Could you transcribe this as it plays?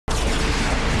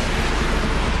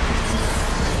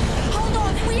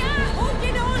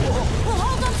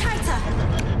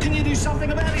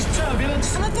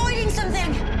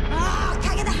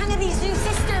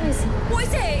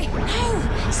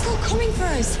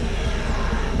us!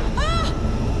 Ah!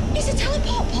 It's a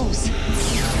teleport pulse!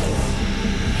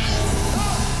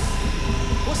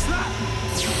 What's that?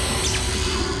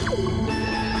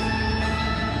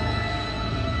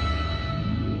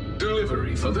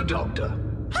 Delivery for the doctor.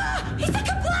 Ah! It's the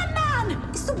Kerblam man!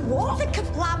 It's the what? The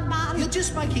Kerblam man! You're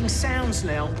just making sounds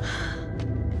now.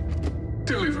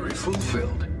 Delivery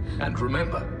fulfilled. And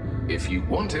remember, if you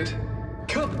want it,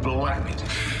 Kerblam it.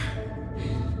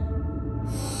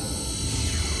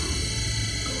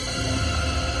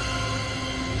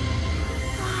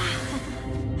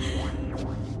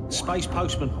 Space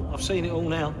postman. I've seen it all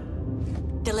now.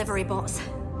 Delivery bots.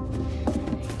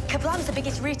 Kerblam's the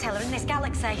biggest retailer in this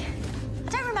galaxy. I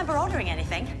don't remember ordering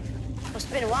anything. Must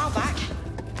have been a while back.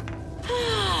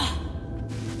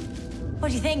 What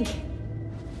do you think?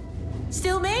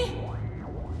 Still me?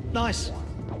 Nice.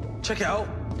 Check it out.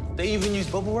 They even use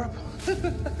bubble wrap.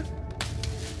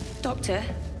 Doctor,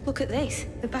 look at this.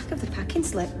 The back of the packing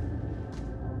slip.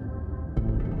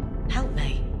 Help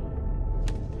me.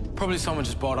 Probably someone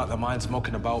just bored out their minds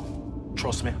mucking about.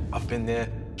 Trust me, I've been there.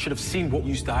 Should have seen what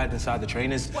used to hide inside the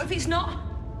trainers. What if it's not?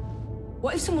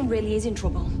 What if someone really is in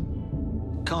trouble?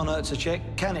 Can't hurt to check,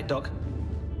 can it, Doc?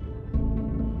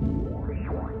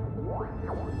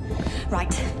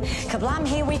 Right. Kerblam,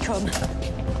 here we come.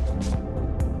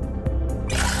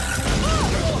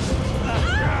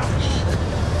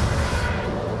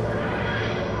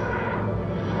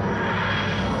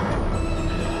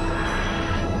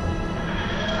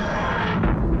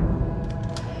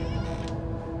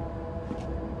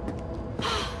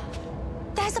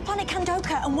 There's the planet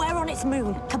Kandoka, and we're on its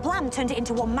moon. Kerblam turned it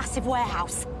into one massive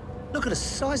warehouse. Look at the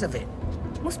size of it.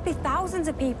 Must be thousands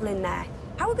of people in there.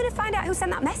 How are we going to find out who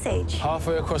sent that message?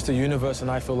 Halfway across the universe and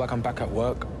I feel like I'm back at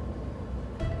work.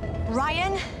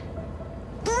 Ryan,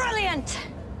 brilliant!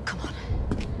 Come on.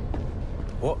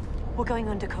 What? We're going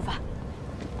undercover.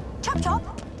 Chop,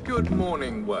 chop. Good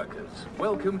morning, workers.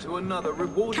 Welcome to another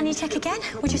rewarding... Can you check again?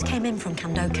 We just came in from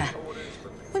Kandoka.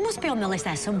 We must be on the list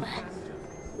there somewhere.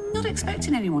 Not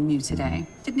expecting anyone new today.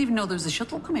 Didn't even know there was a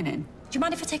shuttle coming in. Do you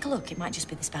mind if I take a look? It might just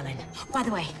be the spelling. By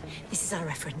the way, this is our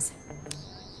reference.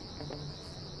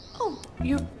 Oh,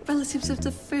 you're relatives of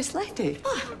the First Lady?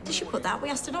 Oh, did she put that? We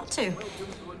asked her not to.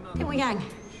 Didn't we, gang?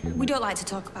 We don't like to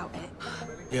talk about it.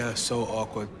 Yeah, so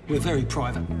awkward. We're very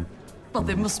private. Well,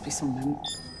 there must be something.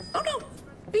 Oh, no.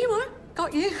 Here you are.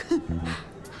 Got you.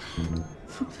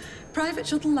 Private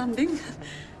shuttle landing.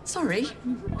 Sorry.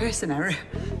 Person error.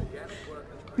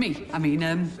 Me, I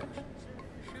mean,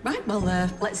 Right, well,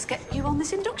 let's get you on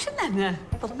this induction then.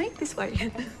 Follow me this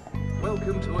way.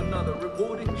 Welcome to another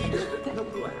rewarding shift at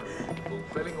Kerblam,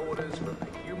 fulfilling orders from the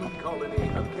human colony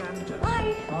of Kandoka.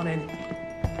 Hi. Morning.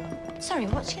 Sorry,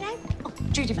 what's your name? Oh,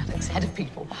 Jodie Maddox, head of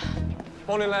people.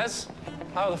 Morning, Les.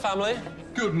 How are the family?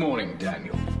 Good morning,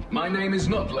 Daniel. My name is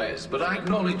not Les, but I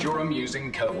acknowledge your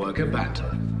amusing co-worker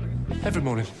banter. Every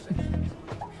morning.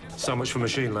 So much for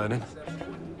machine learning.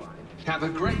 Have a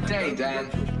great day, Dan.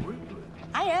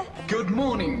 Hiya. Good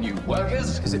morning, new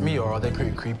workers. Is it me or are they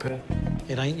pretty creepy?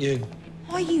 It ain't you.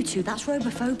 Why you two? That's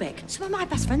robophobic. Some of my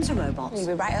best friends are robots. You'll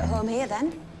be right at home here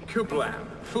then. Kerblam,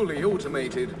 fully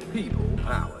automated,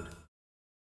 people-powered.